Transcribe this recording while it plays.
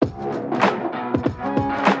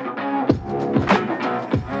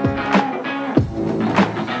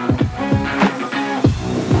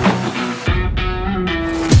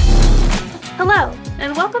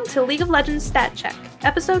to League of Legends Stat Check,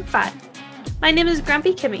 Episode 5. My name is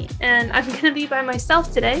Grumpy Kimmy, and I'm going to be by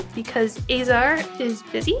myself today because Azar is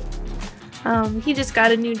busy. He just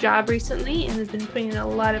got a new job recently and has been putting in a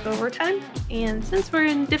lot of overtime, and since we're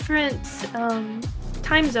in different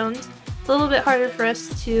time zones, it's a little bit harder for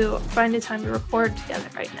us to find a time to record together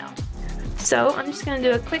right now. So I'm just going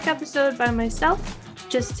to do a quick episode by myself,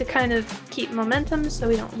 just to kind of keep momentum so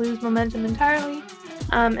we don't lose momentum entirely.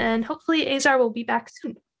 And hopefully Azar will be back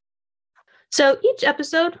soon. So each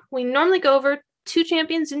episode, we normally go over 2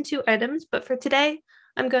 champions and 2 items, but for today,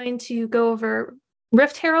 I'm going to go over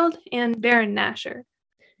Rift Herald and Baron Nashor.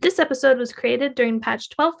 This episode was created during patch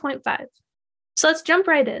 12.5. So let's jump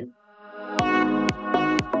right in.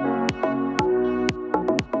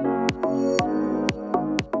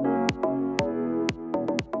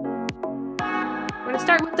 We're going to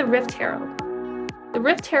start with the Rift Herald. The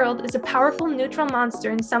Rift Herald is a powerful neutral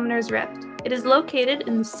monster in Summoner's Rift. It is located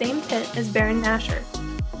in the same pit as Baron Nashor.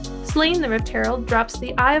 Slaying the Rift Herald drops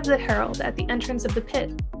the Eye of the Herald at the entrance of the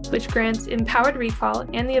pit, which grants empowered recall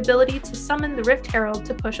and the ability to summon the Rift Herald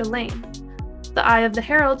to push a lane. The Eye of the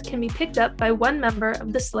Herald can be picked up by one member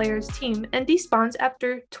of the Slayer's team and despawns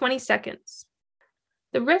after 20 seconds.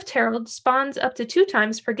 The Rift Herald spawns up to 2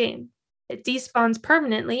 times per game. It despawns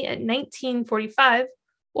permanently at 1945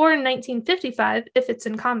 or 1955 if it's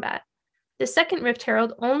in combat. The second Rift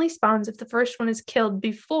Herald only spawns if the first one is killed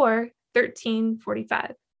before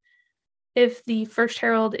 1345. If the first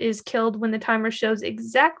Herald is killed when the timer shows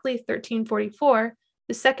exactly 1344,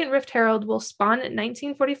 the second Rift Herald will spawn at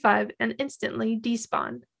 1945 and instantly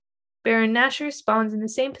despawn. Baron Nashor spawns in the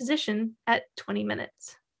same position at 20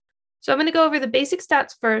 minutes. So I'm going to go over the basic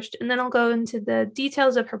stats first, and then I'll go into the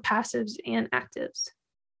details of her passives and actives.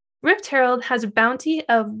 Rift Herald has a bounty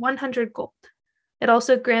of 100 gold. It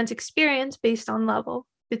also grants experience based on level,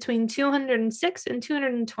 between 206 and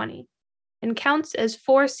 220, and counts as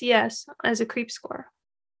 4 CS as a creep score.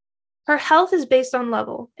 Her health is based on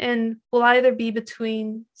level, and will either be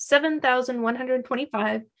between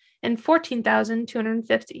 7,125 and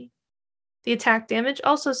 14,250. The attack damage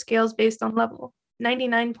also scales based on level,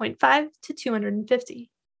 99.5 to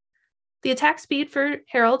 250. The attack speed for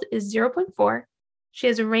Herald is 0.4. She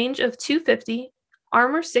has a range of 250,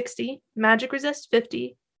 armor 60, magic resist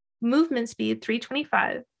 50, movement speed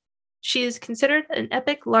 325. She is considered an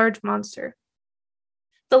epic large monster.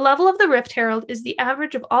 The level of the Rift Herald is the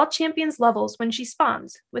average of all champions' levels when she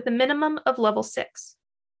spawns, with a minimum of level 6.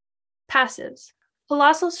 Passives.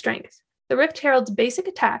 Colossal Strength. The Rift Herald's basic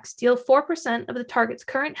attacks deal 4% of the target's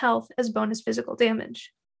current health as bonus physical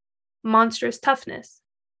damage. Monstrous Toughness.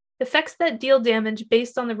 Effects that deal damage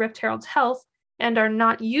based on the Rift Herald's health and are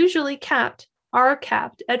not usually capped are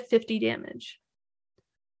capped at 50 damage.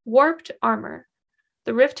 Warped Armor.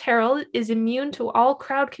 The Rift Herald is immune to all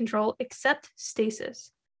crowd control except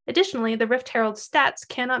stasis. Additionally, the Rift Herald's stats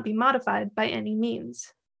cannot be modified by any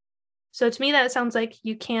means. So to me that sounds like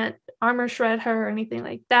you can't armor shred her or anything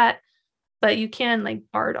like that, but you can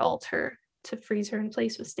bard ult her to freeze her in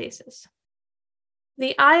place with stasis.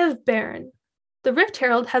 The Eye of Baron. The Rift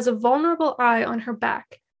Herald has a vulnerable eye on her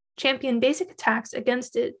back. Champion basic attacks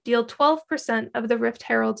against it deal 12% of the Rift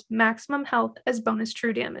Herald's maximum health as bonus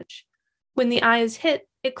true damage. When the eye is hit,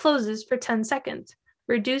 it closes for 10 seconds,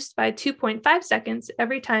 reduced by 2.5 seconds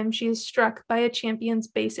every time she is struck by a champion's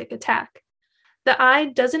basic attack. The eye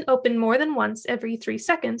doesn't open more than once every 3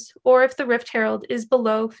 seconds, or if the Rift Herald is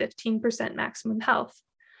below 15% maximum health.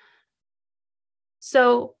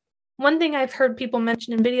 So, one thing I've heard people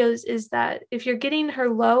mention in videos is that if you're getting her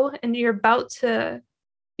low and you're about to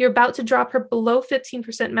drop her below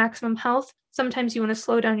 15% maximum health, sometimes you want to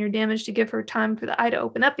slow down your damage to give her time for the eye to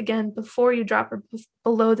open up again before you drop her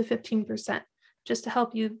below the 15%, just to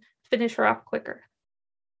help you finish her off quicker.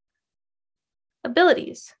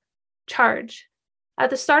 Abilities. Charge. At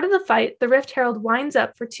the start of the fight, the Rift Herald winds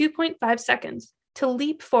up for 2.5 seconds to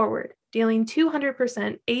leap forward, dealing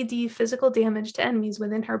 200% AD physical damage to enemies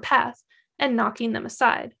within her path and knocking them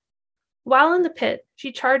aside. While in the pit,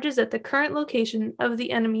 she charges at the current location of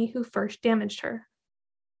the enemy who first damaged her.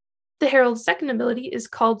 The Herald's second ability is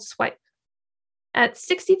called Swipe. At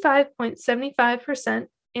 65.75%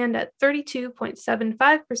 and at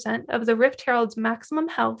 32.75% of the Rift Herald's maximum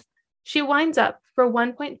health, she winds up for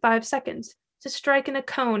 1.5 seconds to strike in a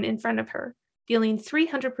cone in front of her, dealing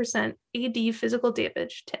 300% AD physical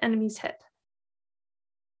damage to enemies hit.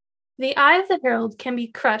 The Eye of the Herald can be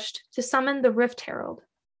crushed to summon the Rift Herald.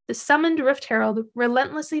 The summoned Rift Herald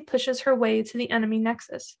relentlessly pushes her way to the enemy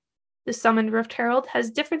nexus. The summoned Rift Herald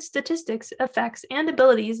has different statistics, effects, and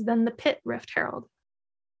abilities than the pit Rift Herald.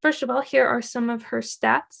 First of all, here are some of her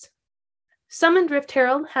stats. Summoned Rift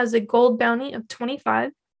Herald has a gold bounty of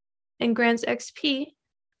 25 and grants XP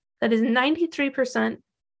that is 93%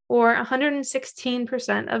 or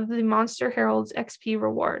 116% of the Monster Herald's XP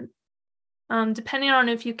reward, depending on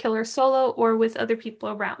if you kill her solo or with other people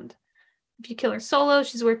around. If you kill her solo,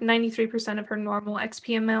 she's worth 93% of her normal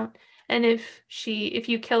XP amount, and if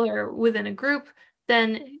you kill her within a group,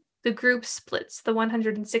 then the group splits the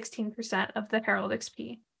 116% of the Herald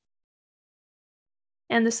XP.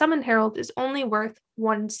 And the Summoned Herald is only worth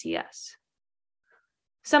 1 CS.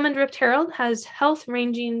 Summoned Rift Herald has health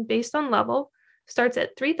ranging based on level, starts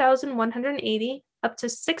at 3,180 up to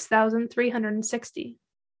 6,360.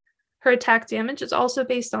 Her attack damage is also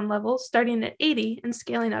based on level, starting at 80 and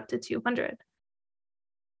scaling up to 200.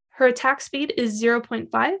 Her attack speed is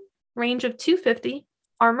 0.5, range of 250,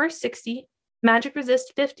 armor 60, magic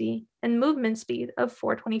resist 50, and movement speed of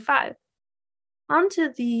 425. On to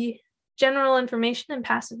the general information and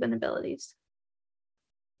passive abilities.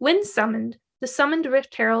 When summoned, the Summoned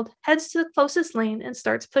Rift Herald heads to the closest lane and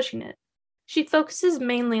starts pushing it. She focuses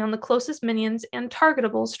mainly on the closest minions and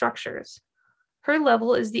targetable structures. Her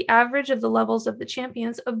level is the average of the levels of the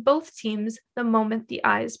champions of both teams the moment the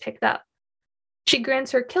eye is picked up. She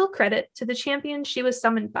grants her kill credit to the champion she was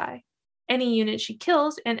summoned by. Any unit she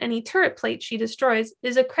kills and any turret plate she destroys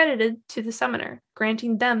is accredited to the summoner,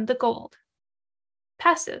 granting them the gold.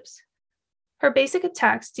 Passives. Her basic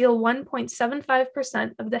attacks deal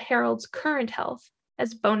 1.75% of the Herald's current health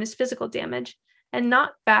as bonus physical damage, and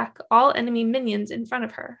knock back all enemy minions in front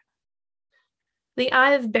of her. The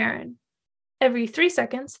Eye of Baron. Every 3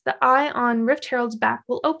 seconds, the eye on Rift Herald's back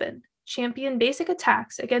will open. Champion basic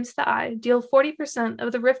attacks against the eye deal 40%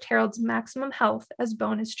 of the Rift Herald's maximum health as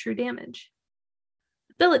bonus true damage.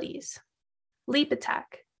 Abilities. Leap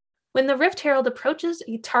Attack. When the Rift Herald approaches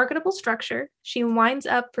a targetable structure, she winds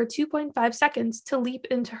up for 2.5 seconds to leap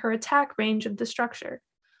into her attack range of the structure.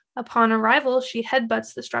 Upon arrival, she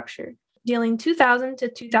headbutts the structure, dealing 2,000 to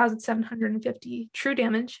 2,750 true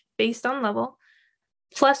damage based on level,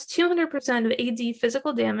 plus 200% of AD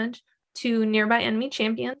physical damage to nearby enemy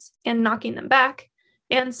champions and knocking them back,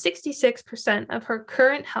 and 66% of her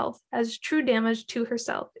current health as true damage to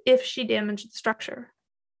herself if she damaged the structure.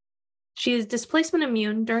 She is displacement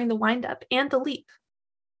immune during the windup and the leap.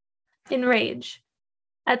 Enrage.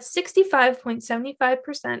 At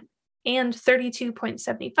 65.75% and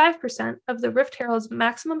 32.75% of the Rift Herald's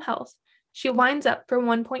maximum health, she winds up for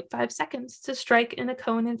 1.5 seconds to strike in a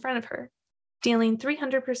cone in front of her, dealing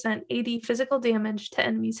 300% AD physical damage to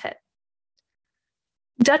enemies hit.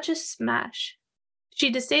 Duchess Smash. She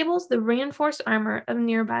disables the reinforced armor of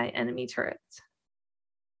nearby enemy turrets.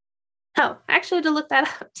 Oh, I actually had to look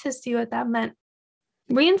that up to see what that meant.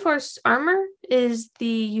 Reinforced armor is the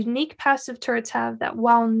unique passive turrets have that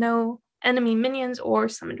while no enemy minions or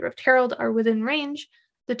Summoned Rift Herald are within range,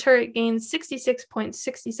 the turret gains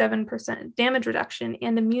 66.67% damage reduction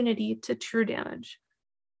and immunity to true damage.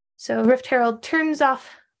 So Rift Herald turns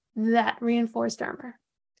off that reinforced armor.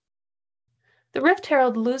 The Rift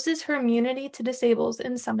Herald loses her immunity to disables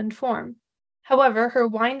in summoned form. However, her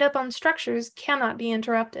wind-up on structures cannot be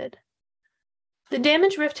interrupted. The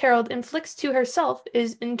damage Rift Herald inflicts to herself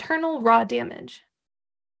is internal raw damage.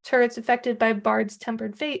 Turrets affected by Bard's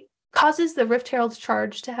Tempered Fate causes the Rift Herald's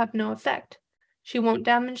charge to have no effect. She won't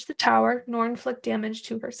damage the tower nor inflict damage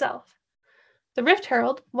to herself. The Rift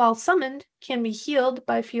Herald, while summoned, can be healed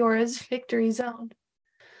by Fiora's Victory Zone.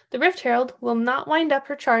 The Rift Herald will not wind up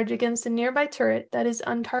her charge against a nearby turret that is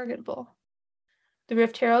untargetable. The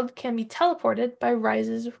Rift Herald can be teleported by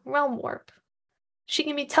Ryze's Realm Warp. She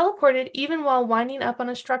can be teleported even while winding up on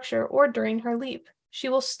a structure or during her leap. She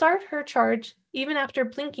will start her charge even after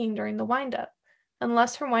blinking during the windup,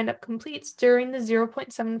 unless her windup completes during the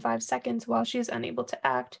 0.75 seconds while she is unable to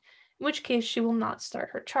act, in which case she will not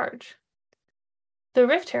start her charge. The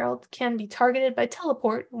Rift Herald can be targeted by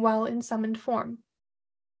teleport while in summoned form.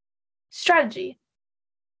 Strategy.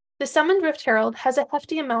 The Summoned Rift Herald has a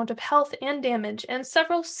hefty amount of health and damage and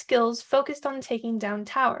several skills focused on taking down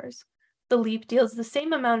towers. The leap deals the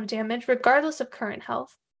same amount of damage regardless of current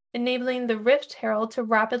health, enabling the Rift Herald to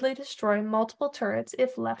rapidly destroy multiple turrets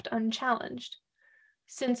if left unchallenged.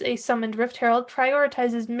 Since a Summoned Rift Herald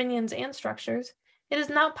prioritizes minions and structures, it is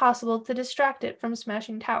not possible to distract it from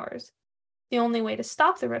smashing towers. The only way to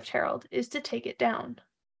stop the Rift Herald is to take it down.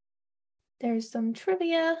 There's some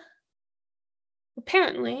trivia.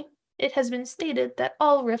 Apparently, it has been stated that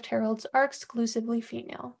all Rift Heralds are exclusively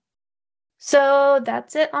female. So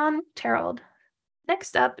that's it on Rift Herald.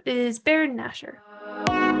 Next up is Baron Nashor.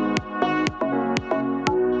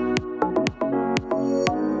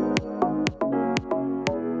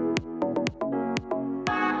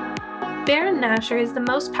 Baron Nashor is the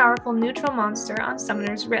most powerful neutral monster on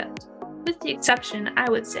Summoner's Rift, with the exception, I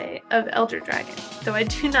would say, of Elder Dragon, though I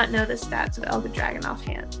do not know the stats of Elder Dragon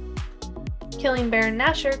offhand. Killing Baron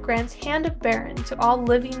Nashor grants Hand of Baron to all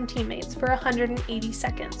living teammates for 180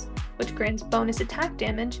 seconds, which grants bonus attack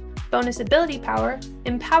damage, bonus ability power,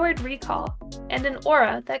 empowered recall, and an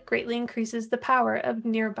aura that greatly increases the power of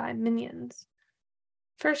nearby minions.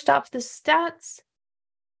 First off, the stats.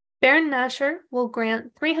 Baron Nashor will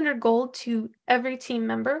grant 300 gold to every team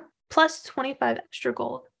member, plus 25 extra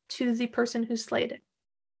gold to the person who slayed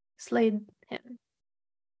him. I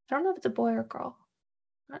don't know if it's a boy or girl.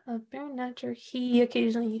 Baron Nashor, he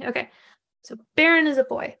occasionally... Okay, so Baron is a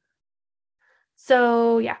boy.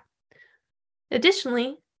 So, yeah.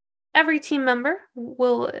 Additionally, every team member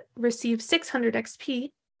will receive 600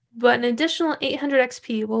 XP, but an additional 800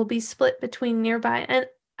 XP will be split between nearby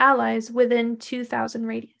allies within 2,000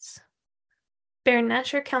 radius. Baron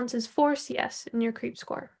Nashor counts as 4 CS in your creep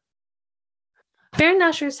score. Baron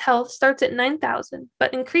Nashor's health starts at 9,000,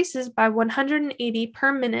 but increases by 180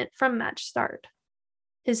 per minute from match start.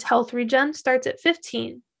 His health regen starts at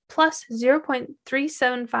 15, plus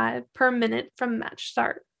 0.375 per minute from match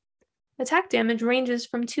start. Attack damage ranges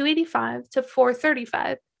from 285 to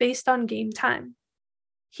 435 based on game time.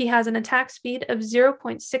 He has an attack speed of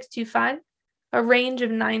 0.625, a range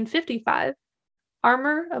of 955,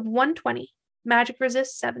 armor of 120, magic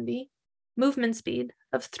resist 70, movement speed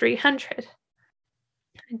of 300.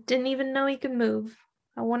 I didn't even know he could move.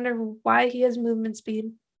 I wonder why he has movement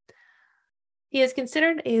speed. He is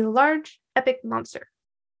considered a large, epic monster.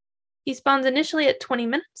 He spawns initially at 20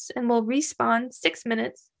 minutes and will respawn 6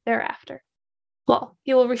 minutes thereafter. Well,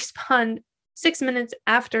 he will respawn 6 minutes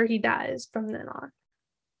after he dies from then on.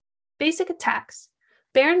 Basic attacks.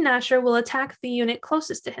 Baron Nashor will attack the unit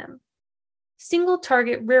closest to him. Single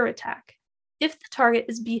target rear attack. If the target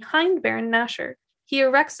is behind Baron Nashor, he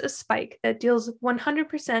erects a spike that deals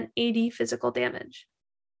 100% AD physical damage.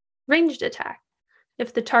 Ranged attack.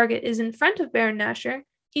 If the target is in front of Baron Nashor,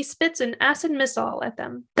 he spits an acid missile at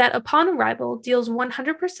them that upon arrival deals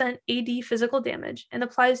 100% AD physical damage and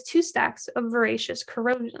applies 2 stacks of voracious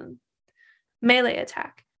corrosion. Melee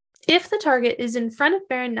attack. If the target is in front of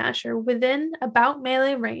Baron Nashor within about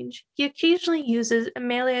melee range, he occasionally uses a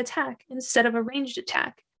melee attack instead of a ranged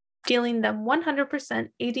attack, dealing them 100%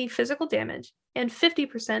 AD physical damage and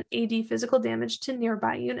 50% AD physical damage to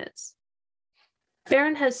nearby units.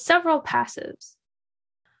 Baron has several passives.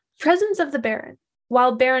 Presence of the Baron.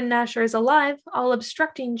 While Baron Nashor is alive, all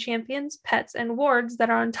obstructing champions, pets, and wards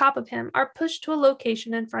that are on top of him are pushed to a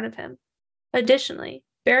location in front of him. Additionally,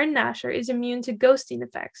 Baron Nashor is immune to ghosting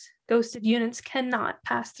effects. Ghosted units cannot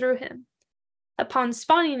pass through him. Upon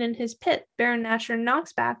spawning in his pit, Baron Nashor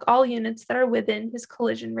knocks back all units that are within his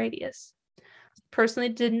collision radius. Personally,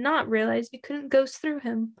 did not realize you couldn't ghost through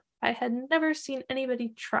him. I had never seen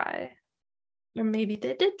anybody try. Or maybe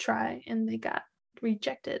they did try and they got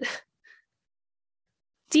rejected.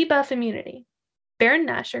 Debuff immunity. Baron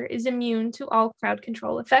Nashor is immune to all crowd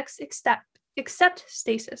control effects except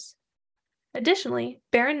stasis. Additionally,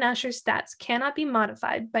 Baron Nashor's stats cannot be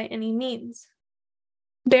modified by any means.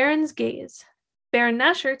 Baron's Gaze. Baron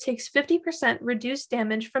Nashor takes 50% reduced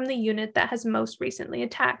damage from the unit that has most recently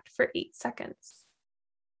attacked for 8 seconds.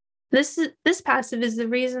 This passive is the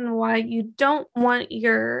reason why you don't want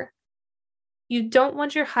your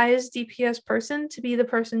highest DPS person to be the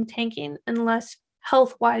person tanking unless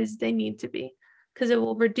health-wise they need to be, because it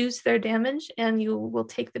will reduce their damage and you will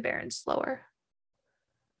take the Baron slower.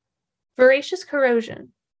 Voracious Corrosion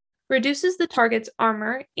reduces the target's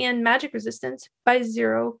armor and magic resistance by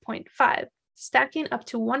 0.5, stacking up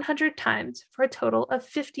to 100 times for a total of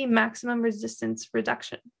 50 maximum resistance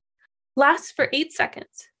reduction. Lasts for 8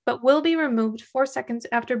 seconds, but will be removed 4 seconds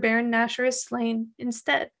after Baron Nashor is slain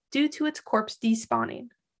instead, due to its corpse despawning.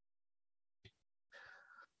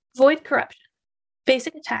 Void Corruption.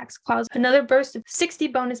 Basic attacks cause another burst of 60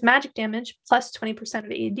 bonus magic damage plus 20%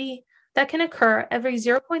 of AD that can occur every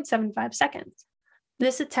 0.75 seconds.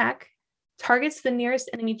 This attack targets the nearest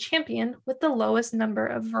enemy champion with the lowest number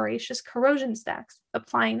of voracious corrosion stacks,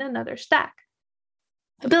 applying another stack.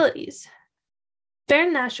 Abilities.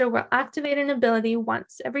 Baron Nashor will activate an ability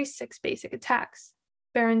once every 6 basic attacks.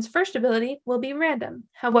 Baron's first ability will be random,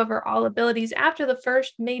 however all abilities after the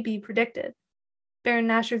first may be predicted. Baron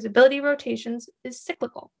Nashor's ability rotations is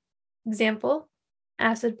cyclical. Example,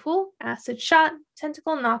 Acid Pool, Acid Shot,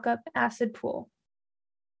 Tentacle Knockup, Acid Pool.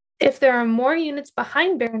 If there are more units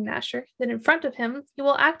behind Baron Nashor than in front of him, he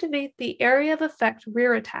will activate the Area of Effect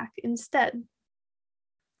rear attack instead.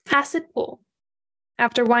 Acid Pool.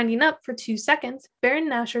 After winding up for 2 seconds, Baron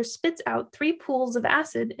Nashor spits out 3 pools of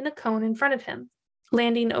acid in a cone in front of him,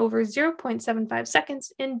 landing over 0.75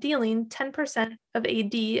 seconds and dealing 10% of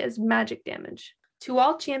AD as magic damage to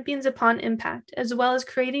all champions upon impact, as well as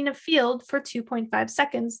creating a field for 2.5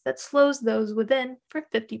 seconds that slows those within for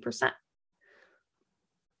 50%.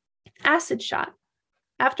 Acid Shot.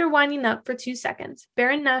 After winding up for 2 seconds,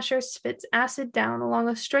 Baron Nashor spits acid down along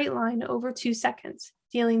a straight line over 2 seconds,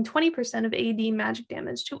 dealing 20% of AD magic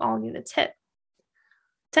damage to all units hit.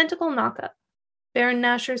 Tentacle Knockup. Baron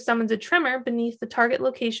Nashor summons a tremor beneath the target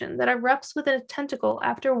location that erupts within a tentacle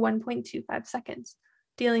after 1.25 seconds,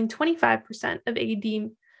 dealing 25% of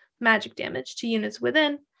AD magic damage to units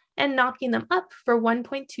within and knocking them up for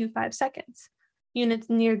 1.25 seconds. Units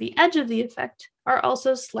near the edge of the effect are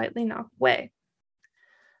also slightly knocked away.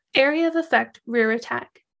 Area of Effect Rear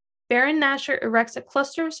Attack. Baron Nashor erects a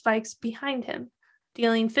cluster of spikes behind him,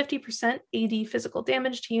 dealing 50% AD physical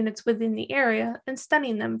damage to units within the area and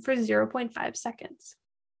stunning them for 0.5 seconds.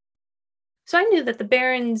 So I knew that the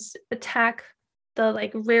Baron's attack,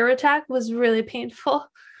 the rear attack, was really painful,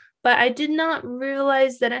 but I did not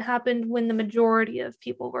realize that it happened when the majority of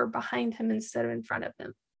people were behind him instead of in front of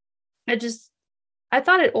him. I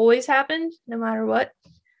thought it always happened, no matter what.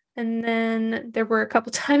 And then there were a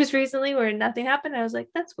couple times recently where nothing happened. I was like,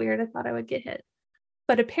 that's weird. I thought I would get hit.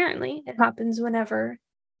 But apparently it happens whenever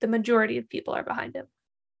the majority of people are behind him.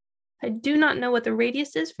 I do not know what the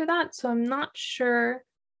radius is for that, so I'm not sure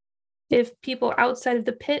if people outside of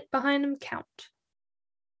the pit behind him count.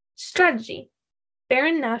 Strategy.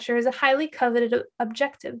 Baron Nashor is a highly coveted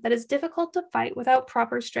objective that is difficult to fight without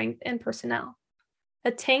proper strength and personnel. A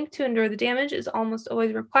tank to endure the damage is almost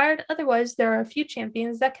always required, otherwise there are a few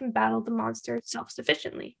champions that can battle the monster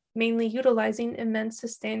self-sufficiently, mainly utilizing immense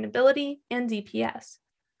sustainability and DPS.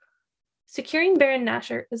 Securing Baron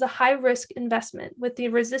Nashor is a high-risk investment, with the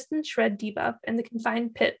resistance shred debuff and the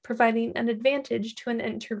confined pit providing an advantage to an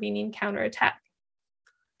intervening counterattack.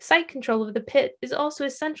 Sight control of the pit is also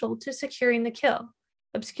essential to securing the kill,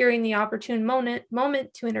 obscuring the opportune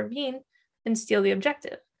moment to intervene and steal the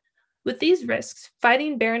objective. With these risks,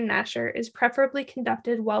 fighting Baron Nashor is preferably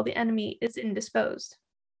conducted while the enemy is indisposed.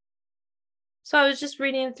 So I was just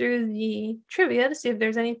reading through the trivia to see if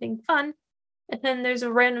there's anything fun, and then there's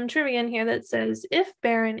a random trivia in here that says, if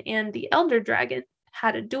Baron and the Elder Dragon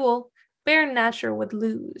had a duel, Baron Nashor would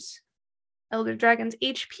lose. Elder Dragon's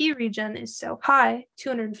HP regen is so high,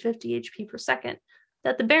 250 HP per second,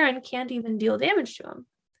 that the Baron can't even deal damage to him.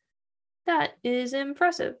 That is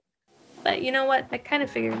impressive. But you know what? I kind of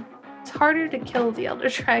figured it's harder to kill the Elder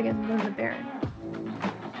Dragon than the Baron.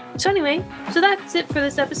 So anyway, that's it for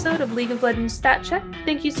this episode of League of Legends Stat Check.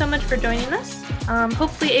 Thank you so much for joining us.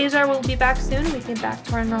 Hopefully Azar will be back soon and we can get back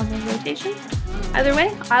to our normal rotation. Either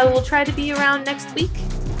way, I will try to be around next week,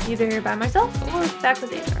 either by myself or back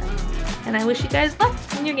with Azar. And I wish you guys luck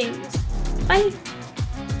in your games. Bye!